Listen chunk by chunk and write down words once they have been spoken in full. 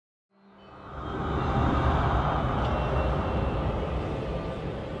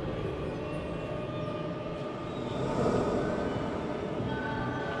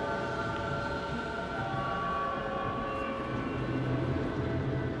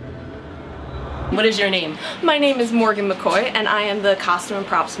What is your name? My name is Morgan McCoy, and I am the costume and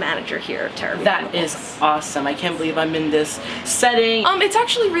props manager here at Terror. That is awesome. I can't believe I'm in this setting. It's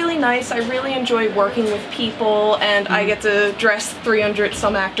actually really nice. I really enjoy working with people, and I get to dress 300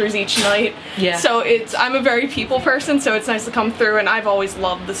 some actors each night. Yeah. So I'm a very people person, so it's nice to come through, and I've always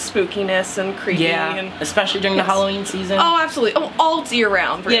loved the spookiness and creepy. Yeah, and especially during the Halloween season. Oh, absolutely. Oh, all year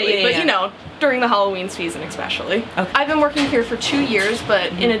round, really. But you know, during the Halloween season especially. Okay. I've been working here for 2 years,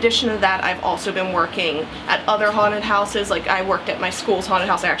 but in addition to that, I've also been working at other haunted houses. Like, I worked at my school's haunted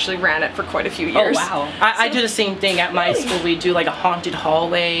house. I actually ran it for quite a few years. Oh, wow. I do the same thing at my school. We do like a haunted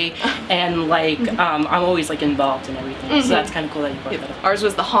hallway, and like, I'm always like involved in everything. So that's kind of cool that you brought that up. Ours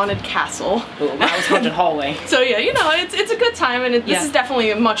was the haunted castle. Oh, that was haunted hallway. So yeah, you know, it's a good time, and this is definitely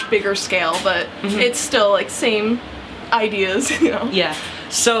a much bigger scale, but it's still like same ideas, you know. Yeah.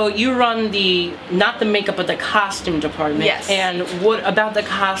 So you run not the makeup, but the costume department. Yes. And what about the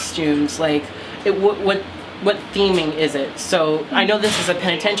costumes? Like, what theming is it? So I know this is a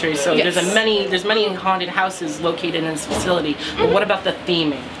penitentiary, so there's many haunted houses located in this facility. But what about the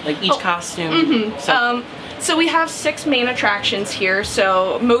theming? Like each costume. So we have 6 main attractions here.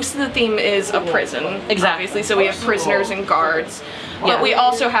 So most of the theme is a prison, obviously. So we have prisoners and guards. But we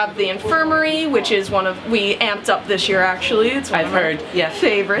also have the infirmary, which is we amped up this year actually. It's one of our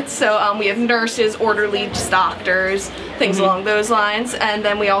favorites. So we have nurses, orderlies, doctors, things along those lines. And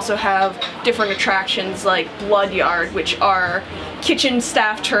then we also have different attractions like Blood Yard, which are kitchen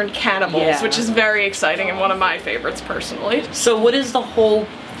staff turned cannibals, which is very exciting and one of my favorites personally. So what is the whole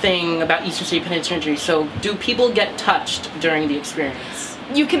thing about Eastern State Penitentiary? So do people get touched during the experience?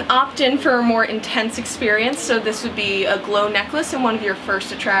 You can opt in for a more intense experience, so this would be a glow necklace in one of your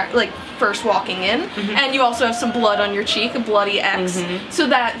first walking in, and you also have some blood on your cheek, a bloody X, so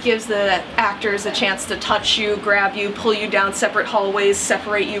that gives the actors a chance to touch you, grab you, pull you down separate hallways,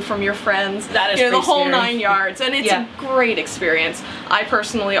 separate you from your friends. That is the whole scary. 9 yards, and it's a great experience. I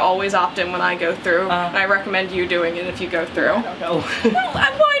personally always opt in when I go through, and I recommend you doing it if you go through. I don't know. Well,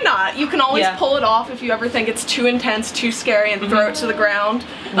 why not? You can always pull it off if you ever think it's too intense, too scary, and throw it to the ground.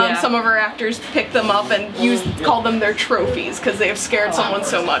 Some of our actors pick them up and call them their trophies because they have scared someone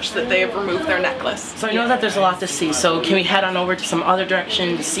so much that they have removed their necklace. So I know that there's a lot to see, so can we head on over to some other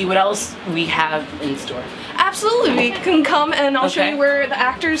direction to see what else we have in store? Absolutely, we can come and I'll show you where the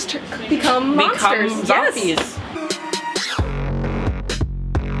actors become monsters. Zombies. Yes.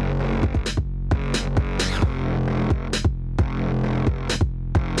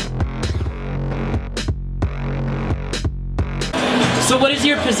 So what is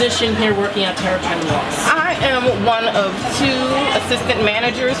your position here working at Terror Behind the Walls? I am one of 2 assistant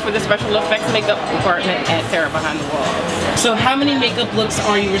managers for the special effects makeup department at Terror Behind the Walls. So how many makeup looks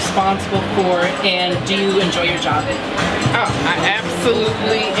are you responsible for, and do you enjoy your job? Oh, I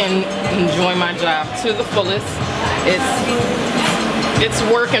absolutely enjoy my job to the fullest. It's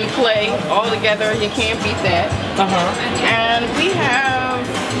work and play all together. You can't beat that. And we have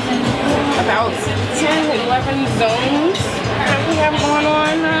about 10, 11 zones that we have going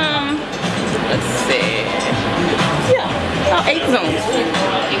on. Let's see. Yeah, about 8 zones.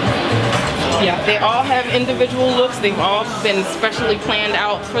 Yeah, they all have individual looks. They've all been specially planned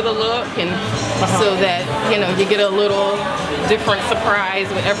out for the look, and so that you get a little different surprise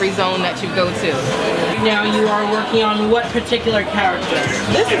with every zone that you go to. Now you are working on what particular character?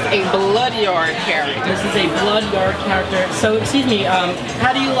 This is a Blood Yard character. This is a Blood Yard character. So excuse me,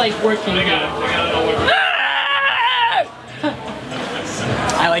 how do you like working here?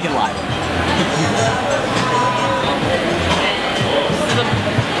 I like it live. This is a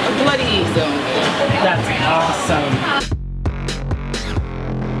bloody zone. That's awesome.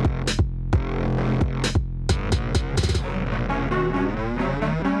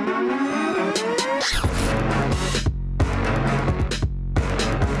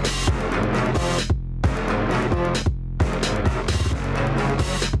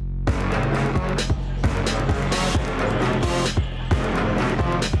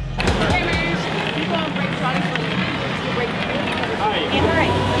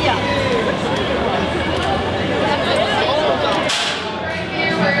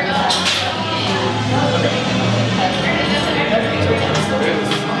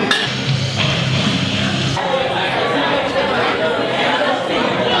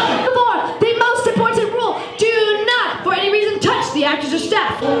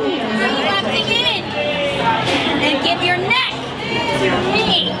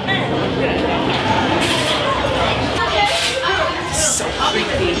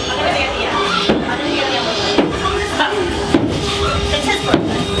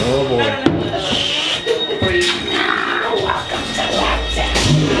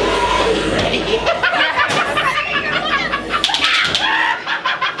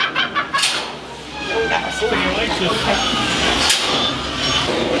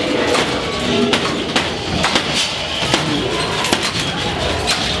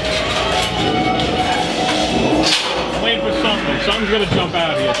 gonna jump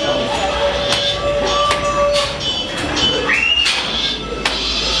out here.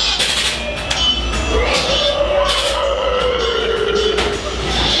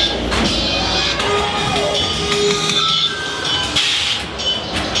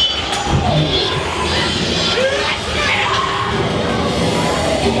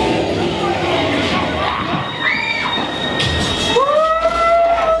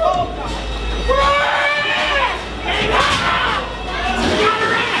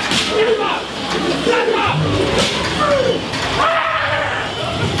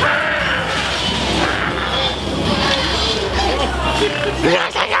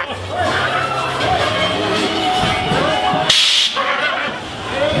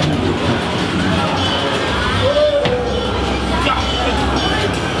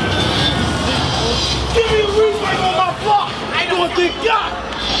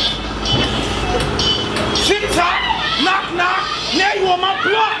 Now you on my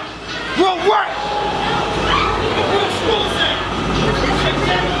block! Real work!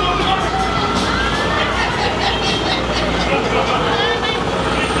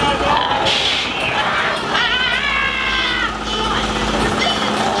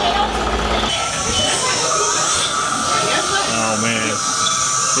 Oh man,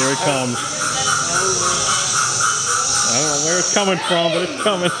 here it comes. I don't know where it's coming from, but it's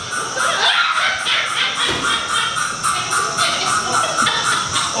coming.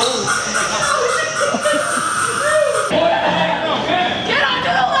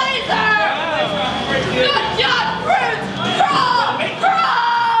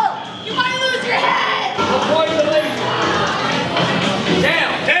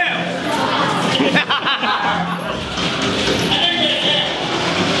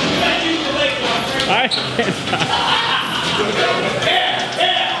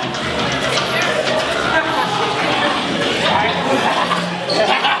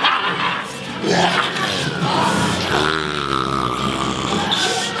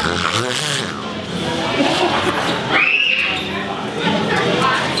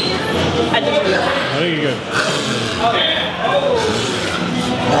 I think you're good.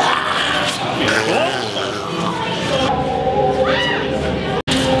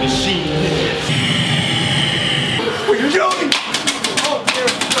 What are you doing? Oh, you're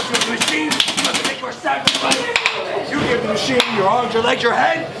a machine. You must make your sacrifice. You give the machine your arms, your legs, your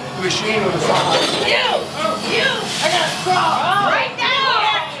head. The machine will decide. You! I gotta crawl! Right now!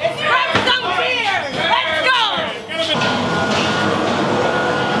 It's grab some beer! Let's go!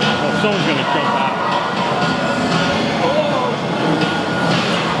 Oh, someone's gonna jump out.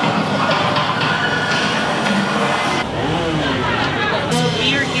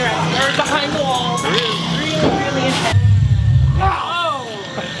 We're here at third behind the wall. Really intense. Oh!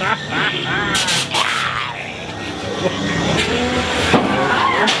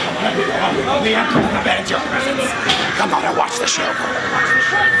 The Empress demands your presence. Come on and watch the show. Close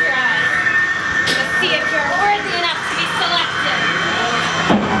your eyes. Let's see if you're worthy enough to be selected.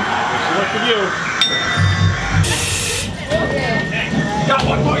 Look at you. Got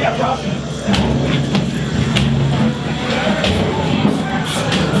one for you, bro.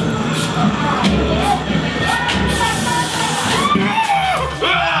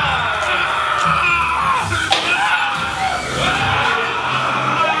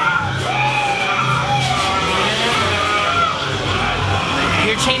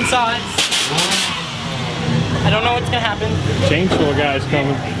 Chainsaw it. I don't know what's gonna happen. Chainsaw guy's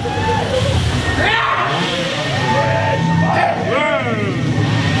coming.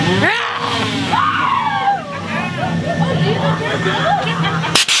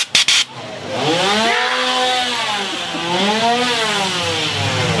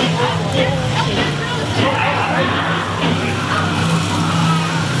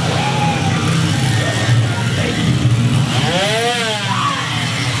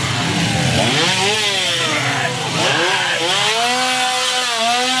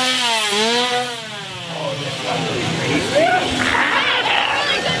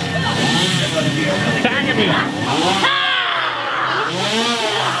 Attacking me!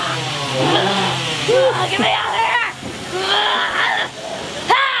 Get me out of here!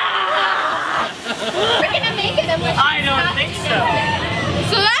 We're gonna make it and I don't think so.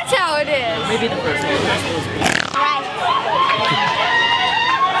 So that's how it is. Maybe the first one. Right.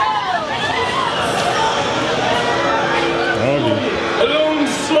 Hello,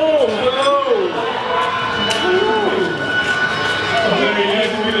 soul. Hello. Very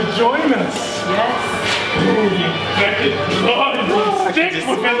nice of you to join us. Yes. Lord, stick with this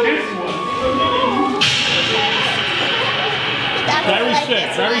one.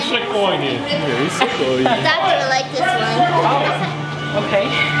 Very sick boy here. Very sick boy. That's gonna like this one. Okay.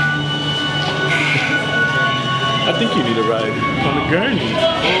 I think you need a ride on the gurney.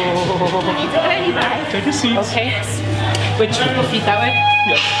 Take a seat. Okay. Which feet that way?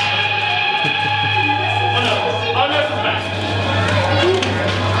 Yes. Oh, no, it's back.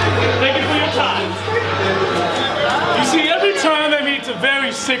 Thank you for your time. You see, every time I meet a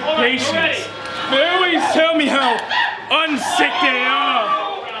very sick patient, they always tell me how unsick they are.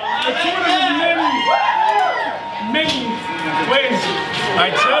 It's one of the many ways I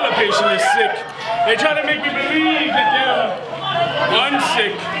tell a patient is sick. They try to make me believe that they're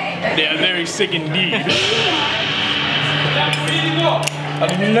unsick. They are very sick indeed.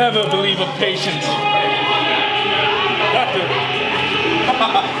 I'll never believe a patient. Doctor.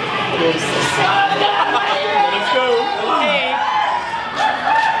 Let's go. Hey.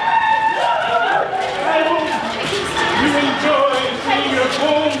 You enjoy seeing your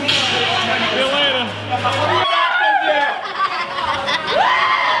home. See you later.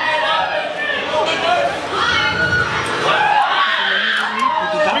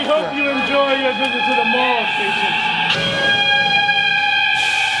 We hope you enjoy your visit to the mall, patients.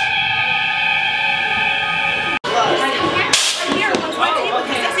 Here, onto my table.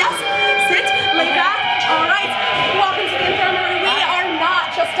 Yes, yes. Sit, lay back. All right. Welcome to the infirmary. We are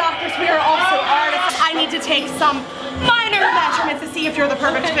not just doctors. We are also artists. I need to take some minor measurements to see if you're the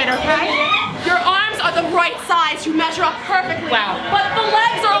perfect fit, okay? Your arms are the right size. You measure up perfectly. Wow. But the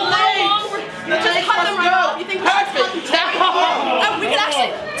legs are a little long. Just cut them right off. You think we can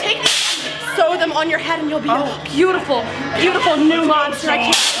actually take these and sew them on your head and you'll be a beautiful, beautiful new monster. I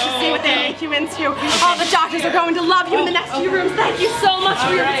can't wait to see what they make you into. All the doctors are going to love you in the next few rooms. Thank you so much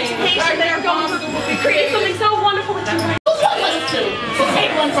for your participation. They are going to create something so wonderful with you.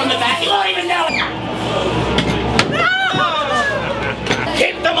 Take one from the back. You don't even know.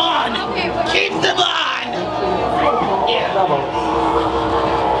 Keep them on. Keep them on. Yeah.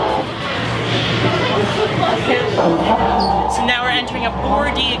 So now we're entering a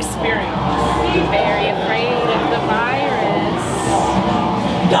 4D experience. Be very afraid of the virus.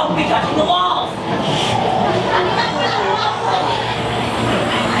 Don't be touching the wall.